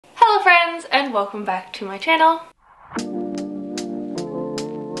Hello friends, and welcome back to my channel.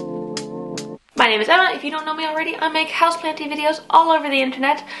 My name is Emma. If you don't know me already, I make houseplanting videos all over the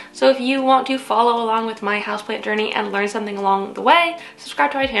internet. So if you want to follow along with my houseplant journey and learn something along the way,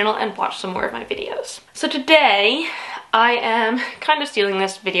 subscribe to my channel and watch some more of my videos. So today, I am kind of stealing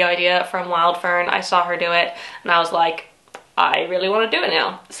this video idea from Wild Fern. I saw her do it and I was like, I really want to do it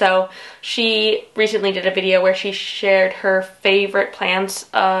now. So she recently did a video where she shared her favorite plants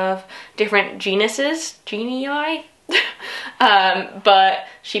of different genuses, genii, but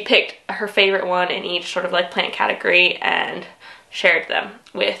she picked her favorite one in each sort of like plant category and shared them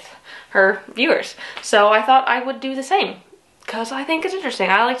with her viewers. So I thought I would do the same because I think it's interesting.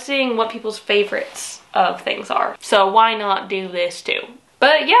 I like seeing what people's favorites of things are. So why not do this too?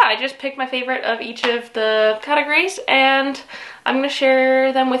 But yeah, I just picked my favorite of each of the categories and I'm going to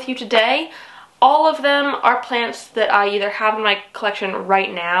share them with you today. All of them are plants that I either have in my collection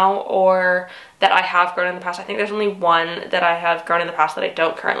right now or that I have grown in the past. I think there's only one that I have grown in the past that I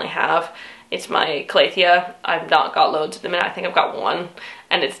don't currently have. It's my Calathea. I've not got loads at the minute. I think I've got one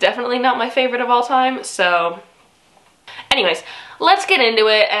and it's definitely not my favorite of all time. So anyways, let's get into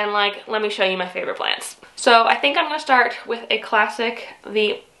it and let me show you my favorite plants. So I think I'm going to start with a classic,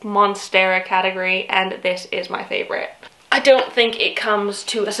 the Monstera category, and this is my favorite. I don't think it comes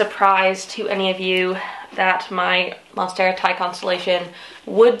to a surprise to any of you that my Monstera Thai constellation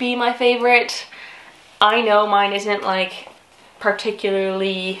would be my favorite. I know mine isn't like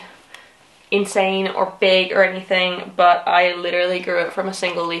particularly insane or big or anything, but I literally grew it from a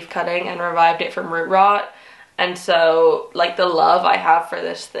single leaf cutting and revived it from root rot. And so, like, the love I have for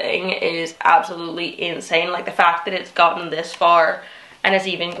this thing is absolutely insane. Like, the fact that it's gotten this far and has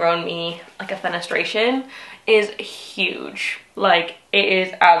even grown me, like, a fenestration is huge. Like, it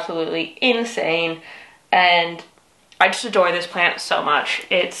is absolutely insane. And I just adore this plant so much.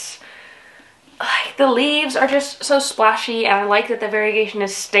 It's, like, the leaves are just so splashy, and I like that the variegation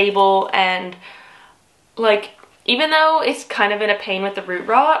is stable and, like, even though it's kind of in a pain with the root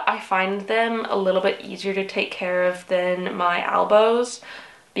rot, I find them a little bit easier to take care of than my albos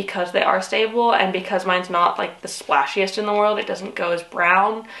because they are stable and because mine's not like the splashiest in the world. It doesn't go as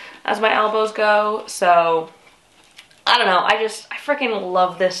brown as my albos go. So I don't know. I freaking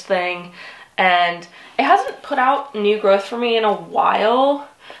love this thing, and it hasn't put out new growth for me in a while.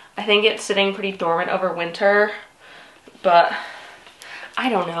 I think it's sitting pretty dormant over winter, but I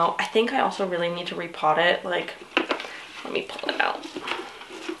don't know. I think I also really need to repot it. Like, let me pull it out.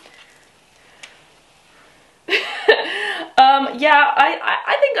 Yeah,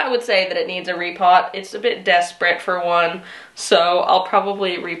 I think I would say that it needs a repot. It's a bit desperate for one, so I'll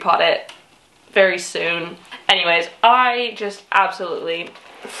probably repot it very soon. Anyways, I just absolutely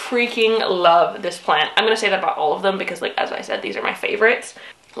freaking love this plant. I'm gonna say that about all of them because, like, as I said, these are my favorites.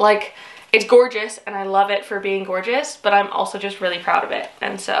 Like, it's gorgeous and I love it for being gorgeous, but I'm also just really proud of it.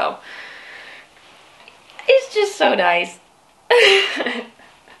 And so it's just so nice.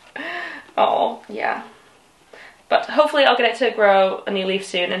 Oh, yeah. But hopefully I'll get it to grow a new leaf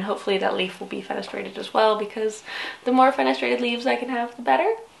soon, and hopefully that leaf will be fenestrated as well, because the more fenestrated leaves I can have, the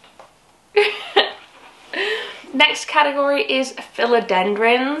better. Next category is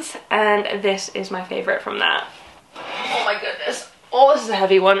Philodendrons, and this is my favorite from that. Oh my goodness. Oh, this is a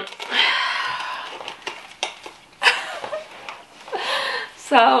heavy one.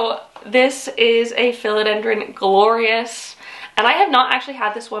 So this is a Philodendron Glorious, and I have not actually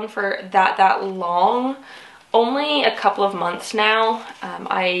had this one for that long, only a couple of months now.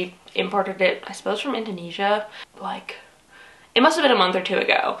 I imported it, I suppose, from Indonesia. Like, it must have been a month or two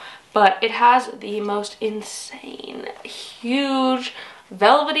ago, but it has the most insane, huge,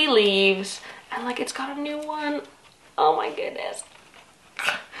 velvety leaves, and like, it's got a new one. Oh my goodness.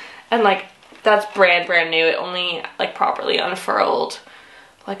 And like, that's brand new. It only like properly unfurled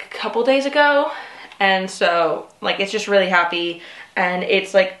like a couple days ago, and so like, it's just really happy, and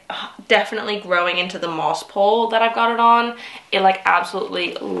it's like definitely growing into the moss pole that I've got it on. It like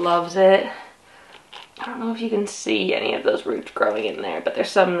absolutely loves it. I don't know if you can see any of those roots growing in there, but there's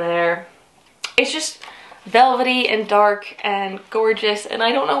some there. It's just velvety and dark and gorgeous, and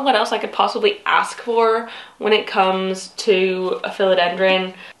I don't know what else I could possibly ask for when it comes to a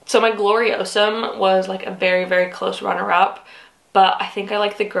philodendron. So my Gloriosum was like a very close runner-up, but I think I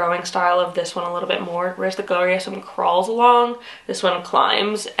like the growing style of this one a little bit more. Whereas the Gloriosum crawls along, this one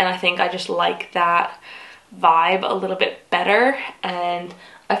climbs, and I think I just like that vibe a little bit better, and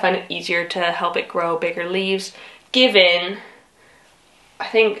I find it easier to help it grow bigger leaves, given, I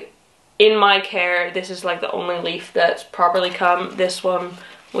think in my care, this is like the only leaf that's properly come. This one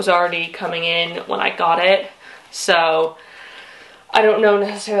was already coming in when I got it, so I don't know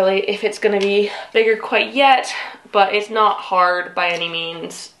necessarily if it's gonna be bigger quite yet, but it's not hard by any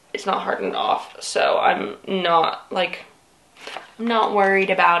means. It's not hardened off, so I'm not worried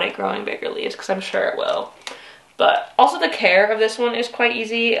about it growing bigger leaves, because I'm sure it will. But also the care of this one is quite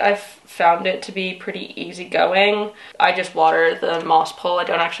easy. I've found it to be pretty easy going. I just water the moss pole. I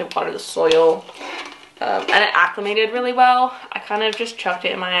don't actually water the soil. And it acclimated really well. I kind of just chucked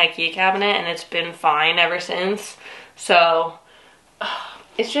it in my IKEA cabinet and it's been fine ever since. So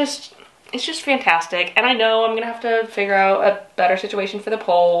it's just fantastic. And I know I'm gonna have to figure out a better situation for the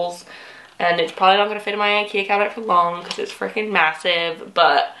poles, and it's probably not gonna fit in my IKEA cabinet for long because it's freaking massive,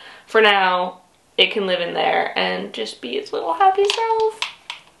 but for now it can live in there and just be its little happy self.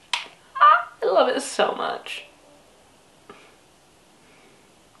 I love it so much.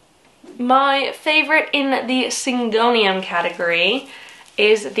 My favorite in the Syngonium category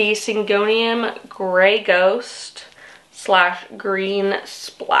is the Syngonium Grey Ghost / Green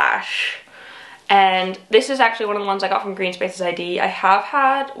Splash. And this is actually one of the ones I got from Green Spaces ID. I have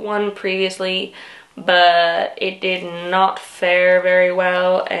had one previously, but it did not fare very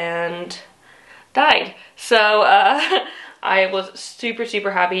well and died. So I was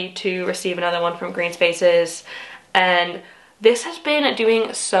super happy to receive another one from Green Spaces, and this has been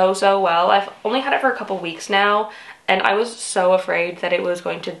doing so well. I've only had it for a couple weeks now, and I was so afraid that it was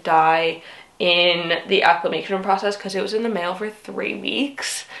going to die in the acclimation process because it was in the mail for 3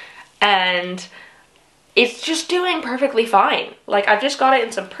 weeks, and it's just doing perfectly fine. Like, I've just got it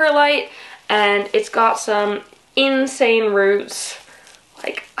in some perlite, and it's got some insane roots.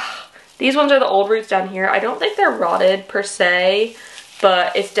 Like, these ones are the old roots down here. I don't think they're rotted per se,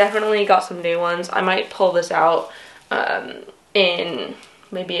 but it's definitely got some new ones. I might pull this out in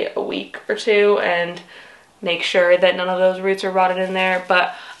maybe a week or two and make sure that none of those roots are rotted in there.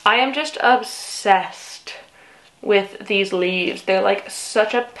 But I am just obsessed with these leaves. They're like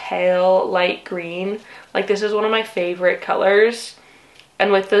such a pale light green. Like, this is one of my favorite colors,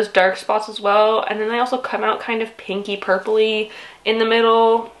 and with those dark spots as well. And then they also come out kind of pinky purpley in the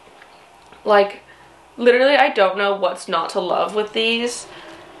middle. Like, literally, I don't know what's not to love with these.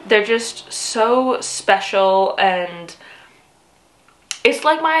 They're just so special, and it's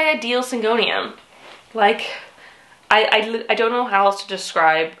like my ideal Syngonium. Like, I don't know how else to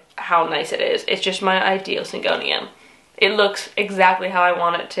describe how nice it is. It's just my ideal Syngonium. It looks exactly how I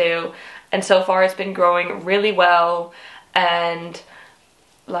want it to, and so far it's been growing really well, and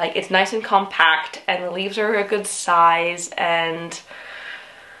like, it's nice and compact, and the leaves are a good size, and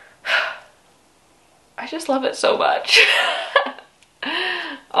I just love it so much.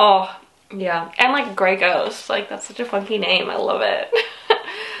 Oh, yeah. And like Grey Ghost, like, that's such a funky name. I love it.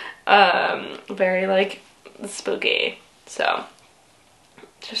 Very like spooky. So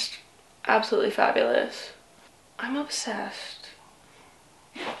just absolutely fabulous. I'm obsessed.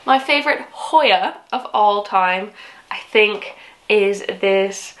 My favorite Hoya of all time, I think, is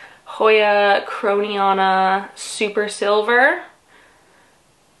this Hoya Croniana Super Silver.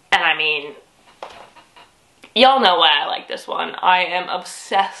 And I mean, y'all know why I like this one. I am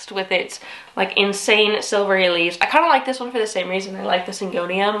obsessed with its like insane silvery leaves. I kind of like this one for the same reason I like the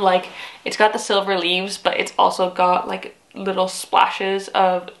Syngonium. Like, it's got the silver leaves, but it's also got like little splashes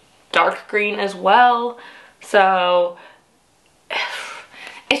of dark green as well. So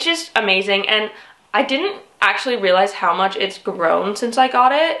it's just amazing. And I didn't actually realize how much it's grown since I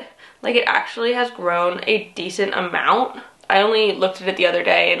got it. Like, it actually has grown a decent amount. I only looked at it the other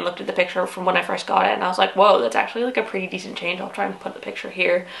day and looked at the picture from when I first got it, and I was like, whoa, that's actually like a pretty decent change. I'll try and put the picture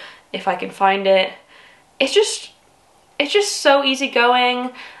here if I can find it. It's just so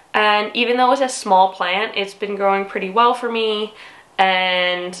easygoing, and even though it's a small plant, it's been growing pretty well for me,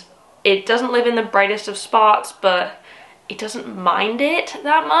 and it doesn't live in the brightest of spots, but it doesn't mind it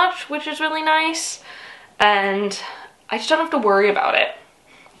that much, which is really nice, and I just don't have to worry about it.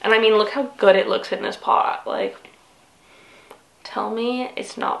 And I mean, look how good it looks in this pot. Like, tell me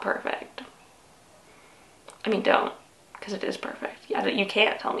it's not perfect. I mean, don't, because it is perfect. Yeah, you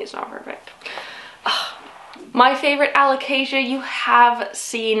can't tell me it's not perfect. My favorite Alocasia you have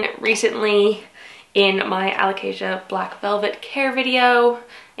seen recently in my Alocasia Black Velvet Care video.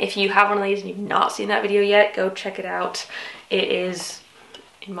 If you have one of these and you've not seen that video yet, go check it out. It is,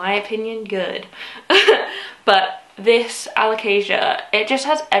 in my opinion, good. But this Alocasia, it just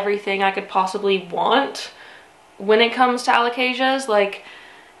has everything I could possibly want when it comes to Alocasias. Like,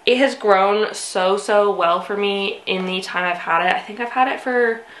 it has grown so well for me in the time I've had it. I think I've had it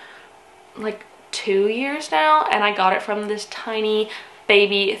for like 2 years now, and I got it from this tiny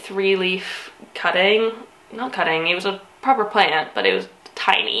baby 3-leaf cutting. Not cutting, it was a proper plant, but it was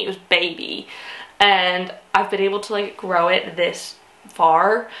tiny, it was baby. And I've been able to like grow it this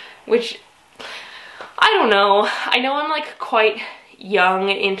far, which I don't know. I know I'm like quite young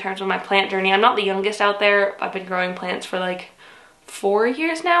in terms of my plant journey. I'm not the youngest out there. I've been growing plants for like 4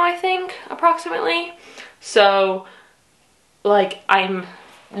 years now, I think, approximately. So like I'm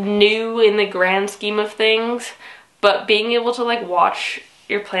new in the grand scheme of things, but being able to like watch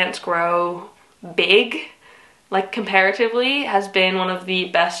your plants grow big, like comparatively, has been one of the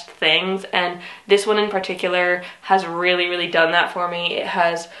best things, and this one in particular has really done that for me. It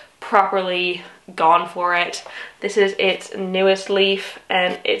has properly gone for it. This is its newest leaf,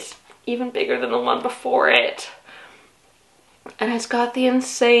 and it's even bigger than the one before it. And it's got the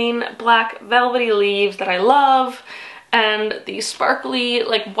insane black velvety leaves that I love, and these sparkly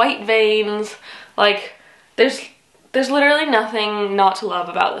like white veins. Like there's literally nothing not to love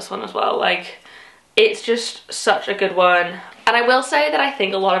about this one as well. Like it's just such a good one. And I will say that I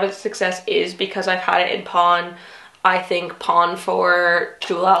think a lot of its success is because I've had it in pon. I think pon for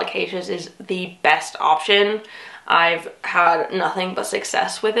dual alocasias is the best option. I've had nothing but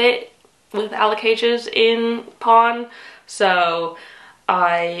success with it, with alocasias in pon. So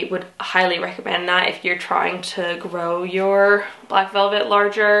I would highly recommend that if you're trying to grow your black velvet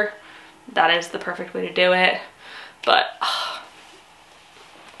larger. That is the perfect way to do it. But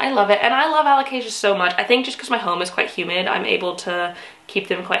I love it, and I love alocasias so much. I think just because my home is quite humid, I'm able to keep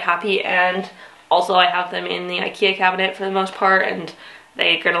them quite happy, and also I have them in the IKEA cabinet for the most part, and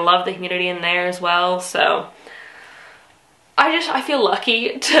they're gonna love the humidity in there as well. So I feel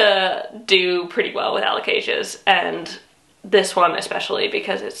lucky to do pretty well with alocasias, and this one especially,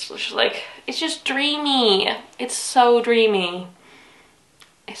 because it's just like, it's just dreamy. It's so dreamy.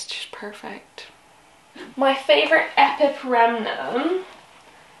 It's just perfect. My favorite Epipremnum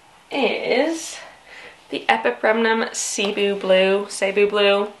is the Epipremnum Cebu Blue.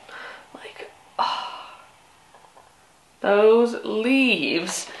 Like, oh, those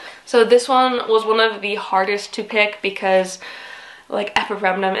leaves. So this one was one of the hardest to pick because like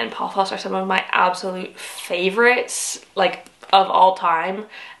Epipremnum and Pothos are some of my absolute favorites, like of all time.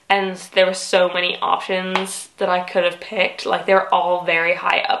 And there were so many options that I could have picked. Like they're all very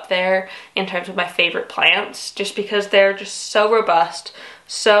high up there in terms of my favorite plants, just because they're just so robust,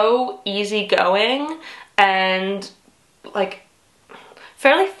 so easygoing, and like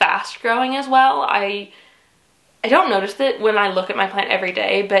fairly fast growing as well. I don't notice it when I look at my plant every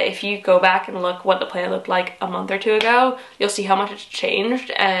day, but if you go back and look what the plant looked like a month or two ago, you'll see how much it's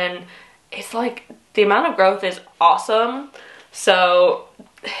changed, and it's like the amount of growth is awesome. So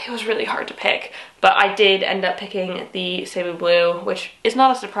it was really hard to pick, but I did end up picking the Cebu Blue, which is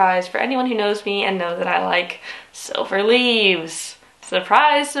not a surprise for anyone who knows me and knows that I like silver leaves.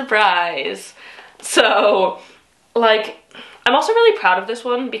 Surprise, surprise. So like, I'm also really proud of this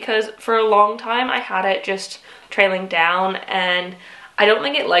one because for a long time I had it just trailing down, and I don't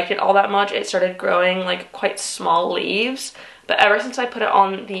think it liked it all that much. It started growing like quite small leaves, but ever since I put it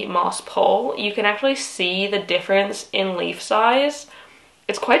on the moss pole, you can actually see the difference in leaf size.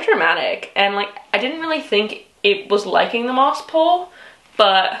 It's quite dramatic, and like I didn't really think it was liking the moss pole,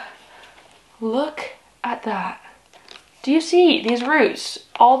 but look at that. Do you see these roots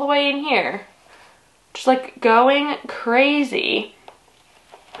all the way in here? Just like going crazy.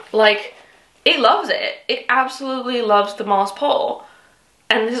 Like it loves it. It absolutely loves the moss pole.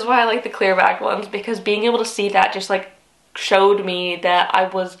 And this is why I like the clear backed ones, because being able to see that just like showed me that I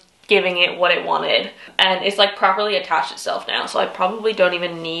was giving it what it wanted, and it's like properly attached itself now, so I probably don't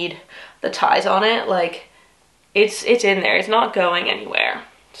even need the ties on it. Like it's in there, it's not going anywhere.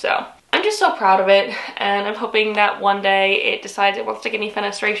 So I'm just so proud of it, and I'm hoping that one day it decides it wants to give me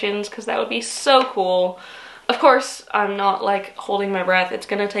fenestrations, because that would be so cool. Of course, I'm not like holding my breath. It's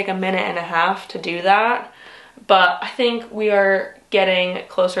gonna take a minute and a half to do that, but I think we are getting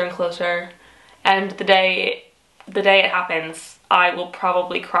closer and closer, and the day it happens, I will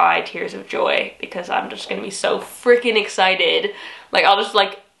probably cry tears of joy, because I'm just gonna be so freaking excited. Like I'll just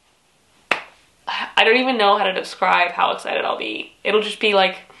like, I don't even know how to describe how excited I'll be. It'll just be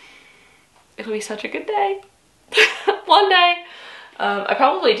like, it'll be such a good day. One day. I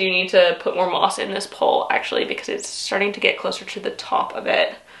probably do need to put more moss in this pole actually, because it's starting to get closer to the top of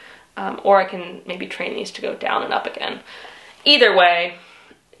it. Or I can maybe train these to go down and up again. Either way,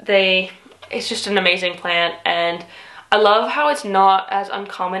 it's just an amazing plant, and I love how it's not as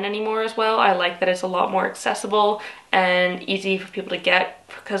uncommon anymore as well. I like that it's a lot more accessible and easy for people to get,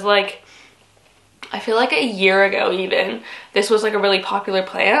 because like I feel like a year ago even, this was like a really popular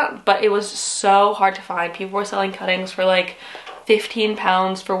plant, but it was so hard to find. People were selling cuttings for like 15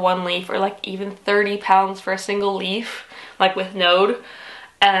 pounds for one leaf, or like even 30 pounds for a single leaf, like with node,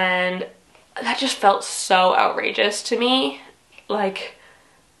 and that just felt so outrageous to me. like,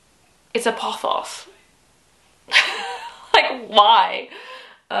 it's a pothos. Like, why?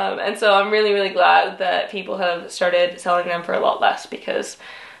 And so I'm really, really glad that people have started selling them for a lot less, because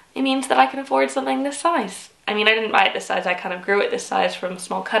it means that I can afford something this size. I mean, I didn't buy it this size, I kind of grew it this size from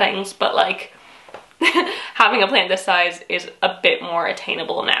small cuttings, but like, having a plant this size is a bit more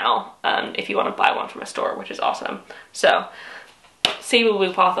attainable now, if you want to buy one from a store, which is awesome. So, Cebu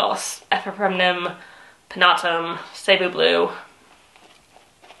Blue Pothos, Epipremnum, Pinnatum, Cebu Blue.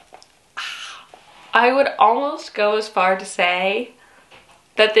 I would almost go as far to say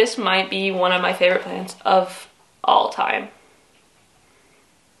that this might be one of my favorite plants of all time.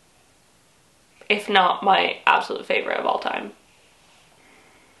 If not my absolute favorite of all time.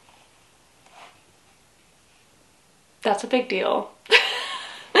 That's a big deal.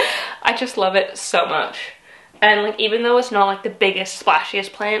 I just love it so much. And like, even though it's not like the biggest,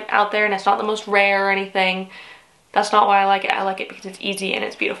 splashiest plant out there, and it's not the most rare or anything, that's not why I like it. I like it because it's easy and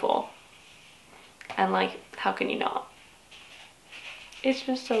it's beautiful. And like, how can you not? It's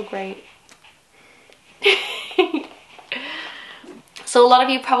just so great. So a lot of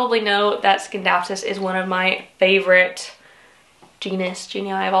you probably know that Scindapsus is one of my favorite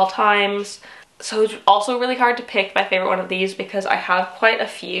genii of all times. So it's also really hard to pick my favorite one of these, because I have quite a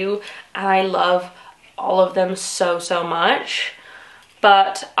few and I love all of them so, so much.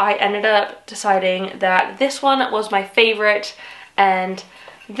 But I ended up deciding that this one was my favorite, and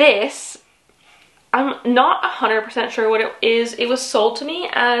this, I'm not 100% sure what it is. It was sold to me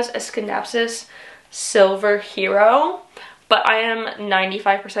as a Scindapsus Silver Hero, but I am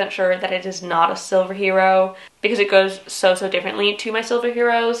 95% sure that it is not a Silver Hero, because it goes so, so differently to my Silver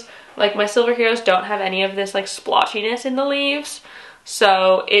Heroes. Like, my Silver Heroes don't have any of this like splotchiness in the leaves,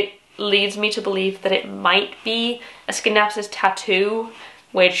 so it leads me to believe that it might be a Scindapsus Tattoo,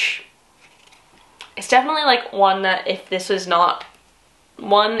 which is definitely like one that, if this is not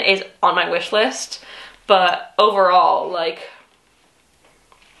one, is on my wish list. But overall, like,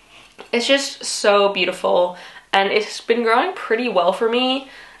 it's just so beautiful, and it's been growing pretty well for me.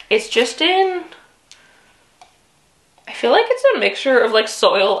 It's just in, I feel like it's a mixture of like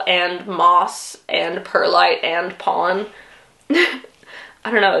soil and moss and perlite and pon. I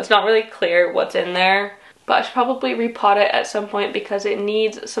don't know, it's not really clear what's in there, but I should probably repot it at some point because it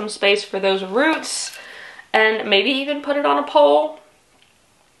needs some space for those roots, and maybe even put it on a pole.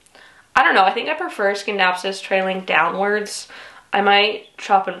 I don't know, I think I prefer Scindapsus trailing downwards. I might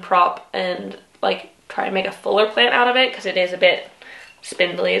chop and prop and like try and make a fuller plant out of it, because it is a bit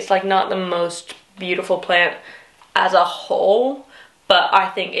spindly. It's like not the most beautiful plant as a whole, but I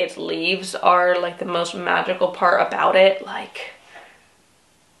think its leaves are like the most magical part about it. Like,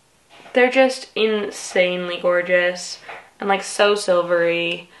 they're just insanely gorgeous and like so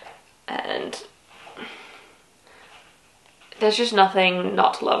silvery, and there's just nothing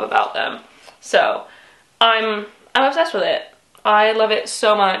not to love about them. So I'm obsessed with it. I love it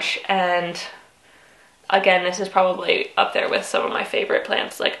so much, and again, this is probably up there with some of my favorite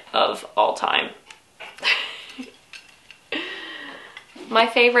plants like of all time. My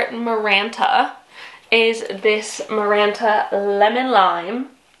favorite Maranta is this Maranta Lemon Lime.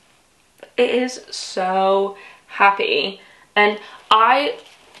 It is so happy, and I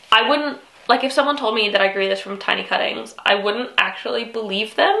wouldn't, like, if someone told me that I grew this from tiny cuttings, I wouldn't actually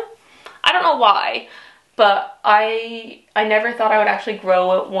believe them. I don't know why, but I never thought I would actually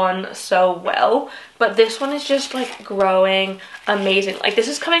grow one so well. But this one is just like growing amazing. Like, this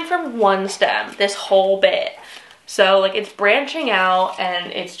is coming from one stem, this whole bit. So like, it's branching out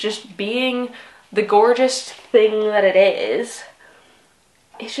and it's just being the gorgeous thing that it is.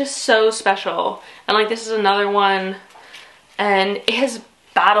 It's just so special. And like, this is another one, and it has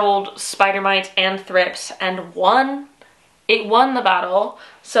battled spider mites and thrips and it won the battle.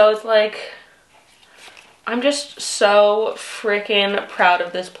 So it's like, I'm just so freaking proud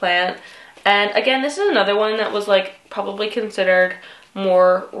of this plant. And again, this is another one that was like probably considered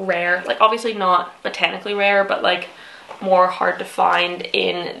more rare, like obviously not botanically rare, but like more hard to find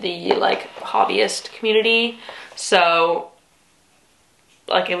in the like hobbyist community. So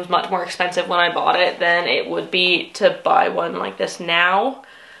like, it was much more expensive when I bought it than it would be to buy one like this now.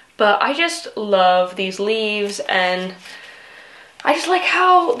 But I just love these leaves, and I just like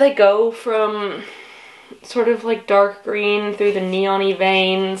how they go from sort of like dark green through the neon-y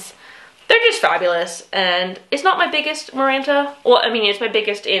veins. They're just fabulous, and it's not my biggest Maranta. Well, I mean, it's my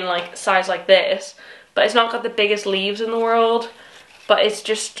biggest in like size like this, but it's not got the biggest leaves in the world. But it's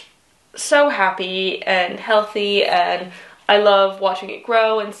just so happy and healthy, and I love watching it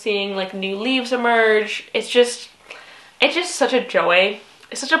grow and seeing like new leaves emerge. It's just such a joy.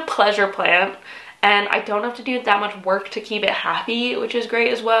 It's such a pleasure plant, and I don't have to do that much work to keep it happy, which is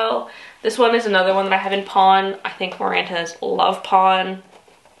great as well. This one is another one that I have in pawn. I think Marantas love pawn.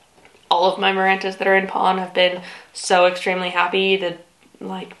 All of my Marantas that are in pawn have been so extremely happy that,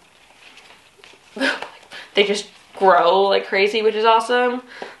 like, they just grow like crazy, which is awesome.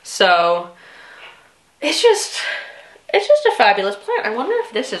 So it's just a fabulous plant. I wonder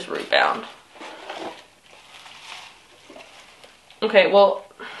if this is root bound. Okay, well,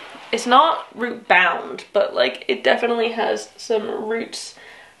 it's not root bound, but like it definitely has some roots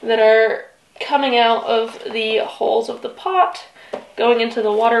that are coming out of the holes of the pot, going into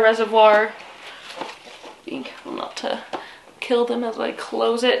the water reservoir. Being careful not to kill them as I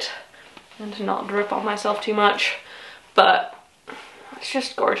close it and to not drip on myself too much, but it's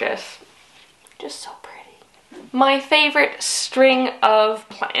just gorgeous. Just so pretty. My favorite string of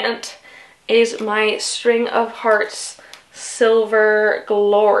plant is my String of Hearts Silver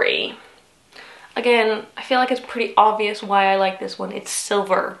Glory. Again, I feel like it's pretty obvious why I like this one. It's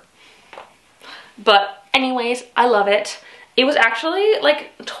silver. But anyways, I love it. It was actually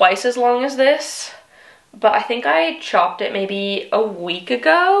like twice as long as this, but I think I chopped it maybe a week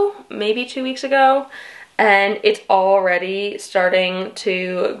ago, maybe 2 weeks ago, and it's already starting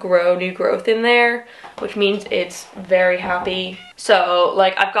to grow new growth in there, which means it's very happy. So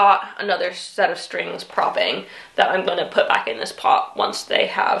like I've got another set of strings propping that I'm gonna put back in this pot once they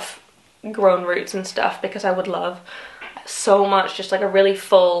have grown roots and stuff, because I would love so much just like a really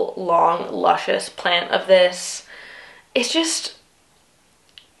full, long, luscious plant of this. It's just,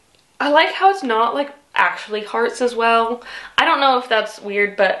 I like how it's not like actually hearts as well. I don't know if that's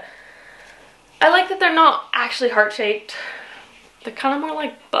weird, but I like that they're not actually heart-shaped. They're kind of more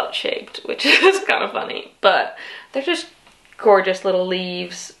like butt-shaped, which is kind of funny, but they're just gorgeous little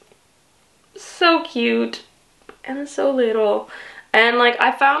leaves. So cute and so little. And like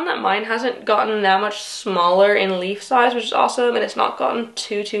I found that mine hasn't gotten that much smaller in leaf size, which is awesome, and it's not gotten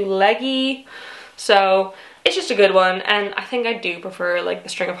too leggy. So it's just a good one, and I think I do prefer like the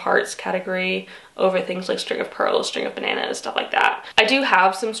String of Hearts category over things like String of Pearls, String of Bananas, stuff like that. I do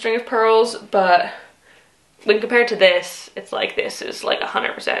have some String of Pearls, but when compared to this, it's like this is like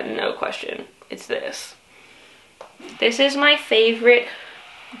 100% no question. It's this. This is my favorite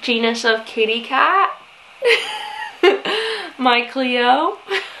genus of kitty cat. My Cleo.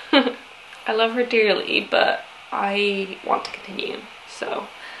 I love her dearly, but I want to continue, so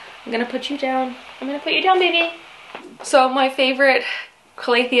I'm gonna put you down. I'm gonna put you down, baby. So my favorite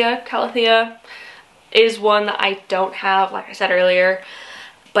Calathea is one that I don't have, like I said earlier,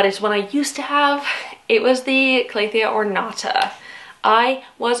 but it's one I used to have. It was the Calathea ornata. I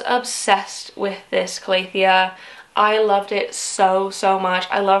was obsessed with this Calathea. I loved it so much.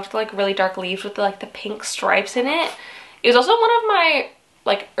 I loved like really dark leaves with the pink stripes in it. It was also one of my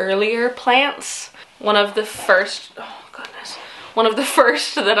like earlier plants. One of the first, oh goodness, one of the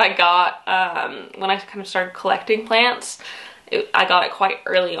first that I got when I kind of started collecting plants. I got it quite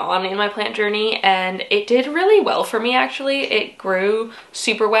early on in my plant journey, and it did really well for me actually. It grew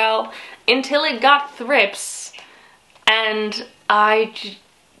super well until it got thrips, and I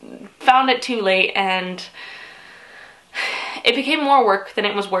found it too late, and it became more work than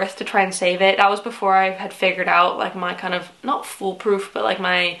it was worth to try and save it. That was before I had figured out like my kind of, not foolproof, but like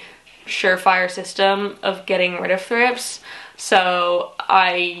my surefire system of getting rid of thrips. So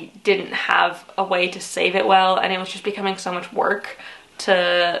I didn't have a way to save it well, and it was just becoming so much work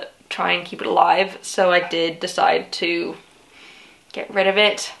to try and keep it alive. So I did decide to get rid of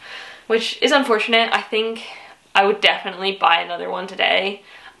it, which is unfortunate. I think I would definitely buy another one today.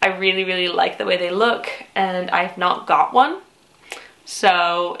 I really like the way they look, and I've not got one.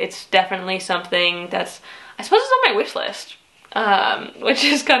 So it's definitely something that's, I suppose it's on my wish list, which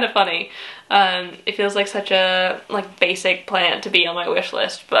is kind of funny. It feels like such a basic plant to be on my wish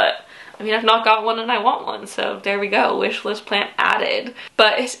list, but I mean, I've not got one and I want one, so there we go, wish list plant added.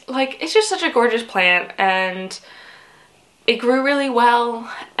 But it's just such a gorgeous plant, and it grew really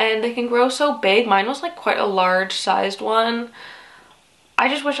well, and they can grow so big. Mine was like quite a large sized one. I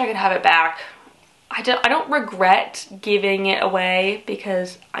just wish I could have it back. I don't regret giving it away,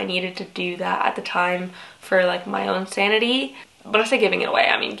 because I needed to do that at the time for like my own sanity. But I say giving it away,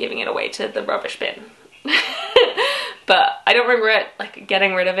 I mean giving it away to the rubbish bin. But I don't regret like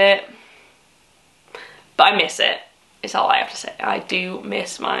getting rid of it, but I miss it, is all I have to say. I do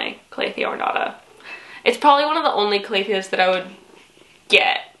miss my Calathea ornata. It's probably one of the only Calatheas that I would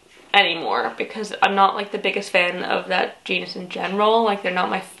get anymore, because I'm not like the biggest fan of that genus in general. Like, they're not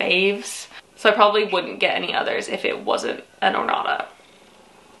my faves, so I probably wouldn't get any others if it wasn't an ornata.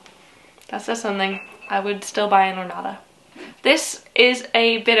 That's just something. I would still buy an ornata. This is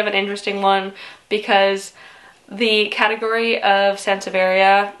a bit of an interesting one, because the category of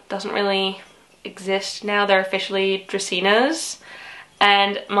Sansevieria doesn't really exist now. They're officially Dracaenas,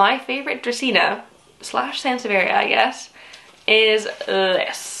 and my favorite Dracaena slash Sansevieria, I guess, is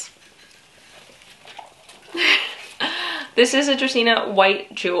this. This is a Dracaena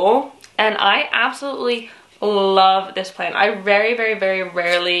White Jewel, and I absolutely love this plant. I very, very, very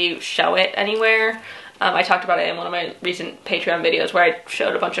rarely show it anywhere. I talked about it in one of my recent Patreon videos where I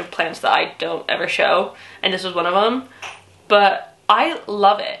showed a bunch of plants that I don't ever show, and this was one of them. But I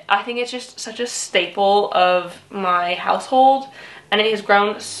love it. I think it's just such a staple of my household, and it has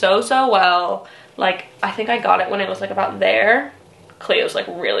grown so, so well. Like, I think I got it when it was like about there. Cleo's like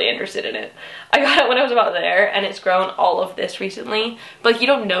really interested in it. I got it when it was about there, and it's grown all of this recently. But like, you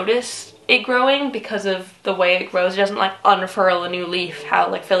don't notice it growing because of the way it grows. It doesn't like unfurl a new leaf how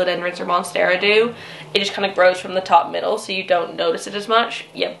like Philodendrons or Monstera do. It just kind of grows from the top middle, so you don't notice it as much.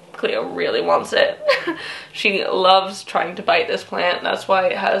 Yep, Cleo really wants it. She loves trying to bite this plant. That's why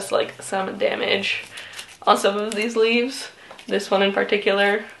it has like some damage on some of these leaves. This one in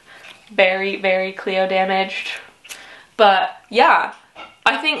particular, very, very Cleo damaged. But yeah,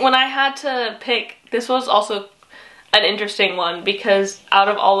 I think when I had to pick, this was also an interesting one because out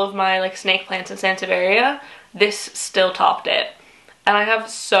of all of my like snake plants in Sansevieria, this still topped it. And I have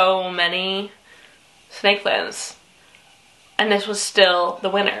so many snake plants, and this was still the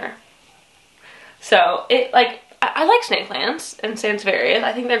winner. So it like, I like snake plants and Sansevieria.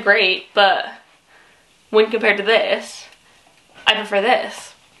 I think they're great, but when compared to this, I prefer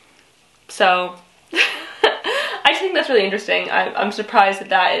this. So I just think that's really interesting. I'm surprised that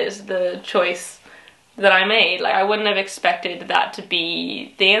that is the choice that I made. Like, I wouldn't have expected that to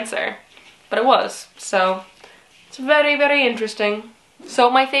be the answer, but it was. So it's very, very interesting. So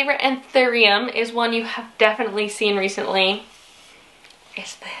my favorite Anthurium is one you have definitely seen recently.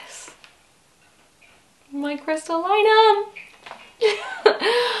 It's this. My crystallinum.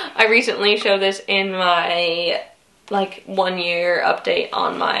 I recently showed this in my like 1 year update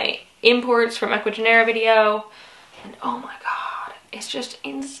on my imports from Equigenera video, and oh my god, it's just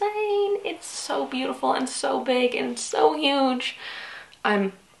insane. It's so beautiful and so big and so huge.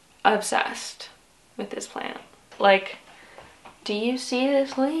 I'm obsessed with this plant. Like, do you see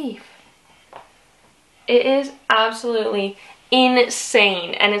this leaf? It is absolutely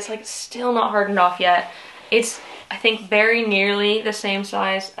insane, and it's like still not hardened off yet. It's, I think, very nearly the same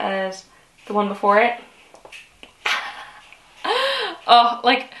size as the one before it. Oh,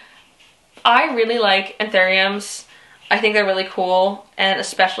 like, I really like Anthuriums. I think they're really cool, and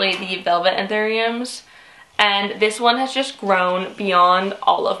especially the velvet Anthuriums. And this one has just grown beyond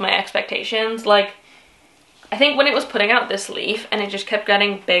all of my expectations. Like, I think when it was putting out this leaf, and it just kept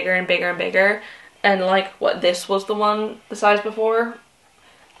getting bigger and bigger and bigger, and like what, this was the one the size before,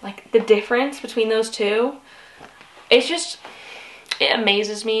 like the difference between those two, it's just, it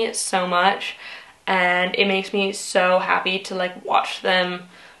amazes me so much, and it makes me so happy to like watch them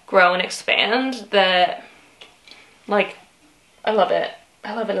grow and expand that, like, I love it.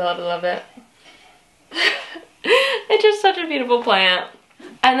 I love it, I love it, I love it. It's just such a beautiful plant.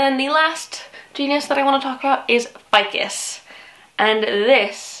 And then the last genus that I want to talk about is Ficus. And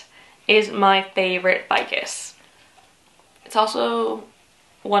this is my favorite Ficus. It's also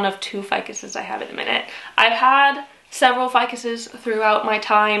one of 2 Ficuses I have at the minute. I've had several Ficuses throughout my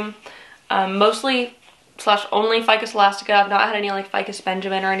time, mostly slash only Ficus elastica. I've not had any like Ficus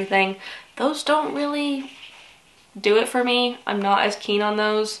Benjamin or anything. Those don't really do it for me. I'm not as keen on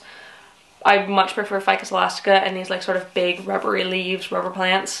those. I much prefer Ficus elastica and these like sort of big rubbery leaves, rubber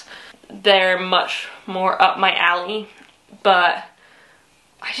plants. They're much more up my alley, but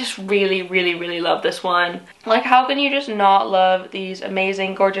I just really, really, really love this one. Like, how can you just not love these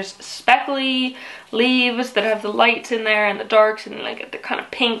amazing, gorgeous, speckly leaves that have the lights in there and the darks, and like they're kind of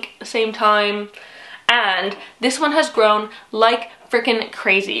pink at the same time. And this one has grown like freaking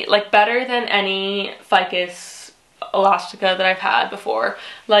crazy, like better than any Ficus elastica that I've had before.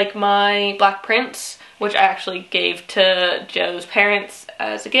 Like my Black Prince, which I actually gave to Joe's parents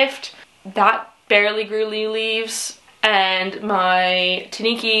as a gift, that barely grew new leaves. And my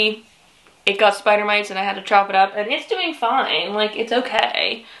Taniki, it got spider mites and I had to chop it up, and it's doing fine. Like, it's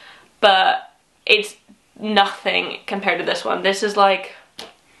okay, but it's nothing compared to this one. This is like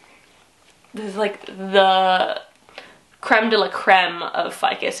the creme de la creme of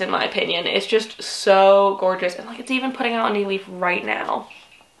Ficus, in my opinion. It's just so gorgeous, and like, it's even putting out a new leaf right now.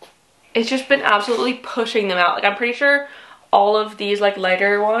 It's just been absolutely pushing them out. Like, I'm pretty sure all of these like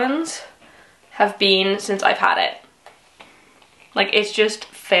lighter ones have been since I've had it. Like, it's just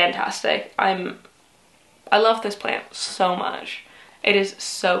fantastic. I love this plant so much. It is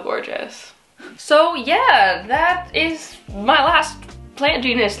so gorgeous. So yeah, that is my last plant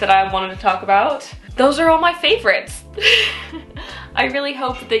genus that I wanted to talk about. Those are all my favorites. I really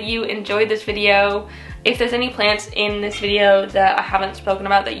hope that you enjoyed this video. If there's any plants in this video that I haven't spoken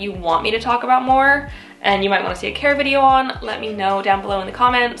about that you want me to talk about more, and you might want to see a care video on, let me know down below in the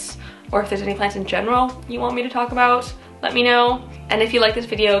comments. Or if there's any plants in general you want me to talk about, let me know. And if you like this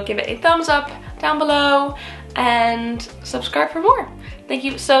video, give it a thumbs up down below and subscribe for more. Thank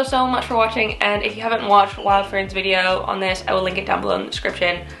you so much for watching, and if you haven't watched Wild Fern's video on this, I will link it down below in the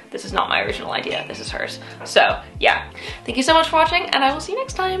description. This is not my original idea, this is hers. So yeah, thank you so much for watching, and I will see you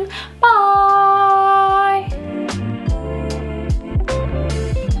next time. Bye!